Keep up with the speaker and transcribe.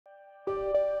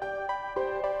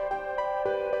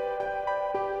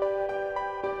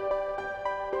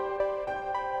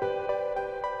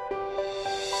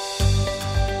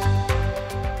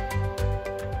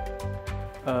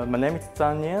My name is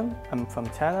Zan Lian. I'm from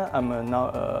China. I'm now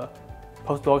a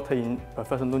postdoctor in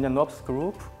Professor Lian's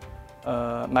group.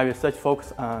 My research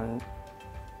focuses on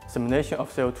simulation of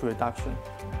CO2 reduction.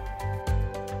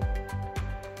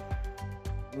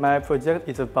 My project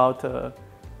is about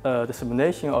the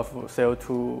simulation of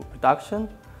CO2 reduction.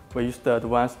 We use the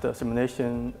advanced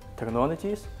simulation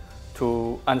technologies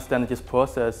to understand this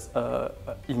process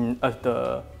at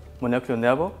the molecular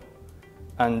level,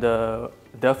 and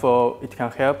therefore it can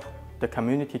help the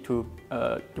community to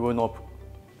develop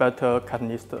better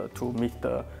catalysts to meet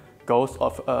the goals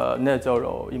of net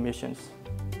zero emissions.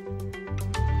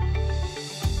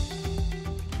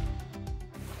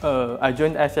 I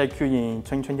joined ICIQ in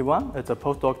 2021 as a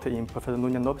postdoctor in Professor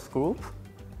Lian's group,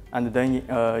 and then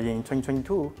in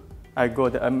 2022 I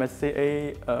got the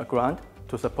MSCA grant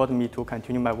to support me to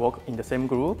continue my work in the same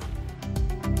group.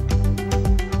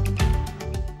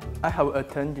 I have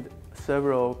attended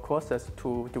several courses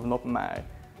to develop my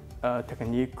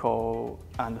technical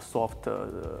and soft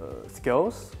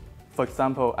skills. For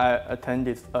example, I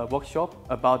attended a workshop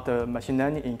about machine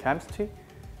learning in chemistry,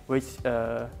 which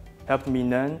helped me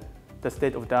learn the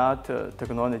state-of-the-art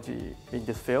technology in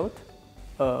this field.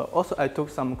 Also, I took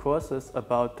some courses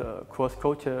about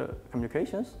cross-cultural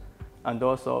communications and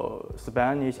also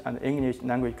Spanish and English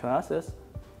language classes,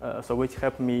 which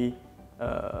helped me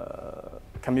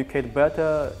communicate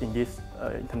better in this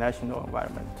international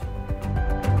environment.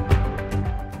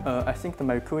 I think the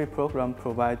Marie Curie program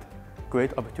provides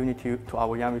great opportunity to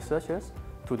our young researchers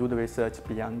to do the research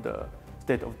beyond the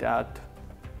state-of-the-art,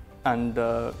 and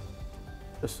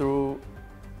through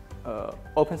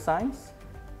open science,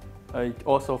 it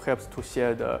also helps to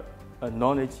share the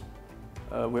knowledge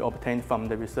we obtain from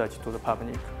the research to the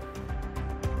public.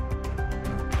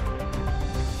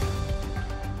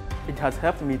 It has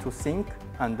helped me to think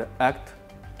and act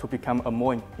to become a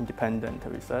more independent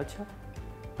researcher.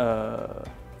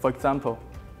 For example,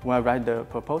 when I write the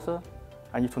proposal,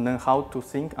 I need to learn how to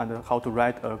think and how to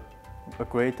write a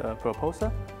great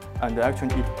proposal, and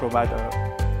actually it provides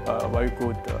a very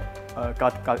good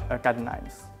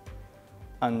guidelines.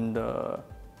 And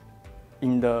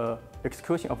in the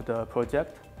execution of the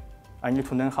project, I need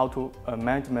to learn how to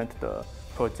manage the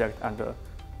project and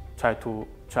try to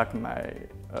track my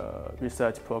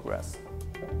research progress.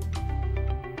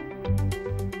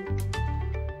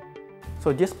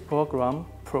 So this program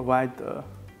provides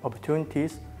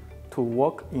opportunities to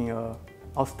work in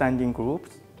outstanding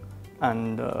groups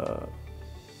and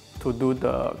to do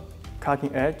the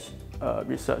cutting-edge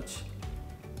research.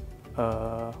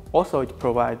 Also, it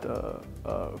provides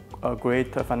a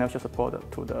great financial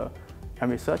support to the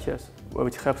young researchers,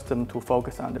 which helps them to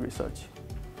focus on the research.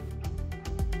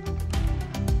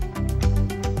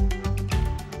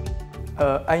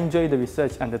 I enjoy the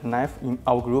research and the life in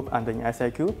our group and in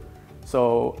ICIQ.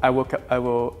 So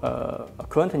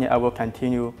currently I will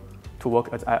continue to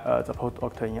work as a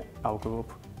postdoctor in our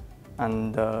group,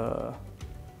 and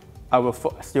I will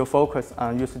still focus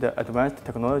on using the advanced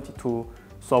technology to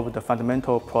solve the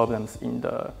fundamental problems in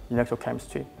the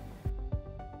electrochemistry.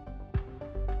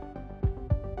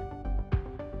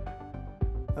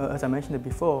 As I mentioned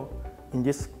before, in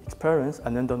this experience, I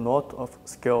learned a lot of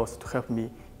skills to help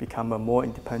me become a more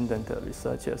independent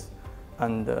researcher.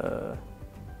 And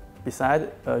besides,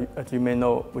 as you may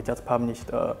know, we just published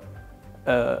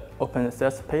an open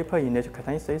access paper in Nature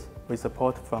Catalysis with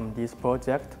support from this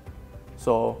project.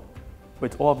 So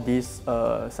with all of these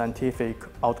scientific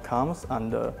outcomes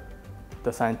and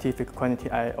the scientific quality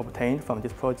I obtained from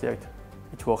this project,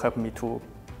 it will help me to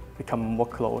become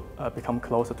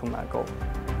closer to my goal.